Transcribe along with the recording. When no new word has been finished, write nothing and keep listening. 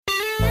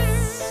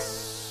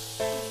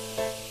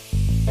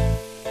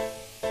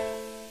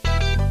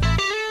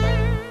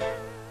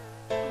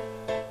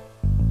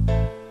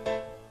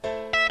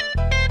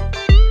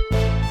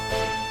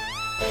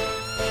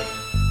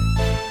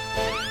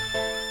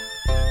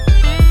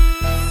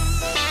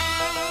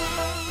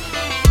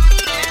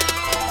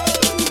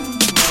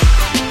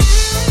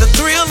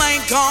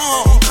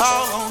gone,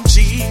 call on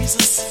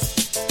Jesus.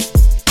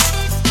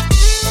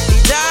 He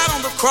died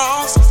on the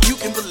cross, you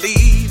can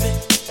believe it.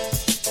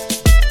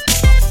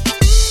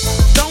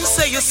 Don't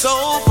sell your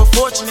soul for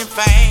fortune and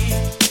fame.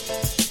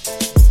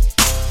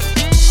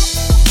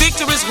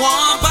 Victory is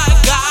won by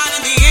God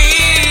in the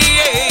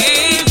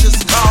end.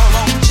 Just call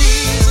on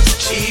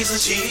Jesus,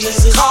 Jesus,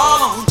 Jesus.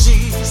 Call on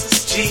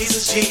Jesus,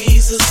 Jesus,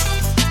 Jesus.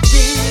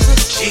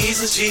 Jesus,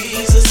 Jesus,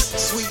 Jesus.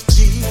 Sweet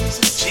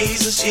Jesus,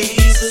 Jesus,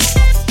 Jesus.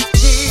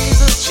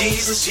 Jesus,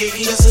 Jesus,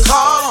 Jesus.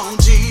 Call on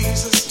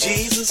Jesus,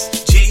 Jesus,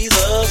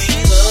 Jesus,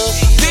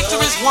 Jesus.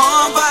 Victory is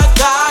won by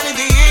God in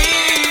the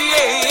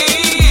end.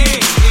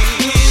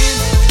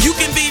 You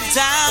can be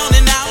down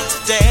and out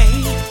today.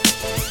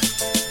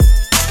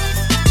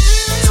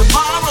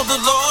 Tomorrow the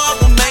Lord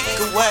will make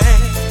a way.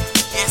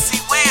 Yes, He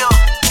will.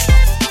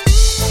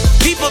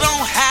 People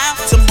don't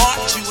have to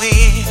march you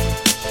in.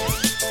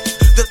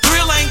 The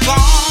thrill ain't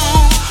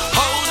gone.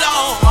 Hold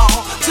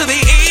on to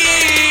the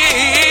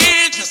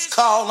end. Just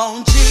call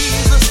on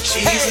Jesus,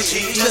 Jesus,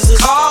 Jesus.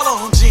 Just call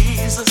on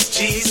Jesus,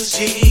 Jesus,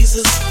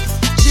 Jesus.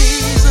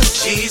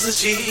 Jesus,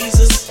 Jesus,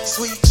 Jesus.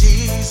 Sweet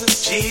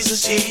Jesus,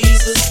 Jesus,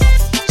 Jesus.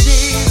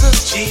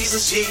 Jesus,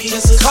 Jesus,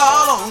 Jesus.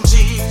 Call on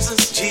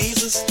Jesus,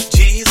 Jesus,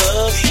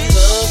 Jesus,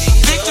 Jesus.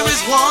 Victory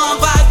is won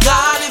by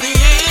God in the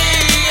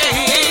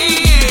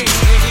end.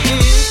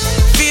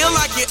 Feel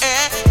like you're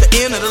at the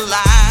end of the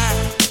line.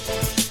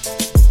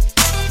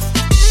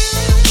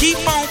 Keep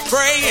on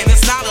praying,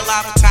 it's not a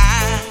lot of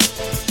time.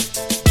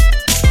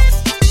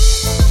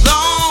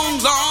 Long,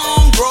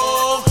 long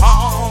road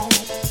home.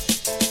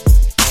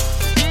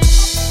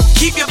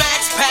 Keep your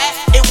bags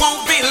packed, it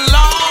won't be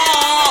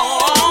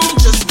long.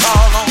 Just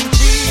call on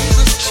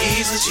Jesus,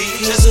 Jesus,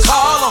 Jesus.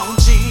 Call on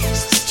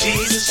Jesus,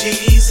 Jesus,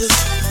 Jesus.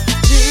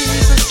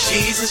 Jesus,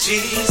 Jesus,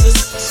 Jesus.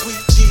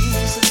 Sweet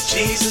Jesus,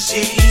 Jesus,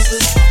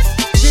 Jesus.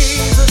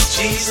 Jesus,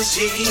 Jesus,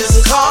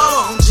 Jesus. Call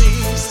on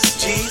Jesus,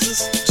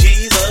 Jesus,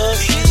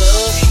 Jesus,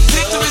 Jesus.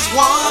 Victory is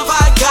won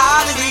by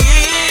God in the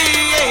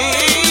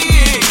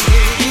end.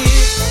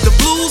 The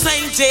blues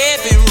ain't dead,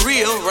 been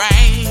real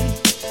rain.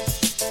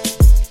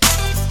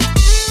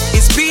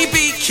 It's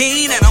BB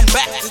King and I'm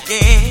back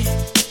again.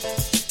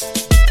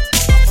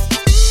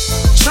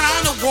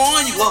 Trying to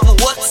warn you of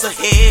what's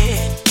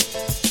ahead.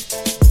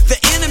 The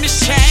enemy's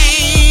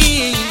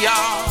chained,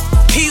 y'all.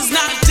 He's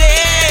not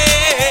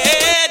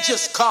dead.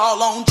 Just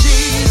call on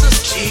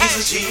Jesus,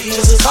 Jesus,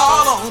 Jesus.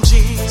 Call on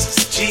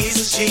Jesus,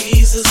 Jesus,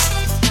 Jesus.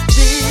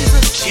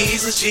 Jesus,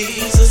 Jesus,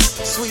 Jesus.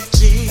 Sweet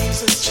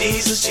Jesus,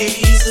 Jesus,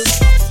 Jesus.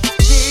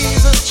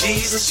 Jesus,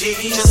 Jesus,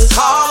 Jesus.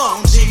 Call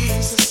on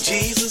Jesus,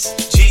 Jesus,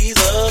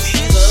 Jesus,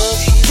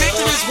 Jesus.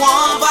 Victory is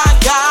won by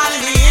God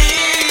in the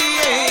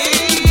end.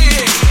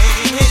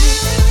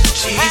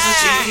 Jesus,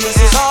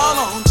 Jesus. Call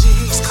on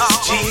Jesus,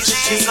 Jesus,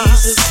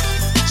 Jesus.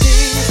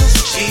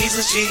 Jesus,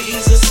 Jesus,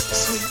 Jesus.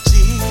 Sweet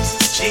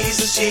Jesus,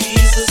 Jesus,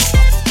 Jesus.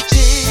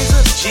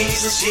 Jesus,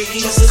 Jesus,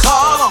 Jesus.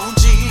 Call on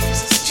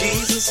Jesus,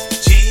 Jesus,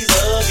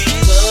 Jesus,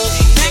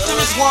 Jesus.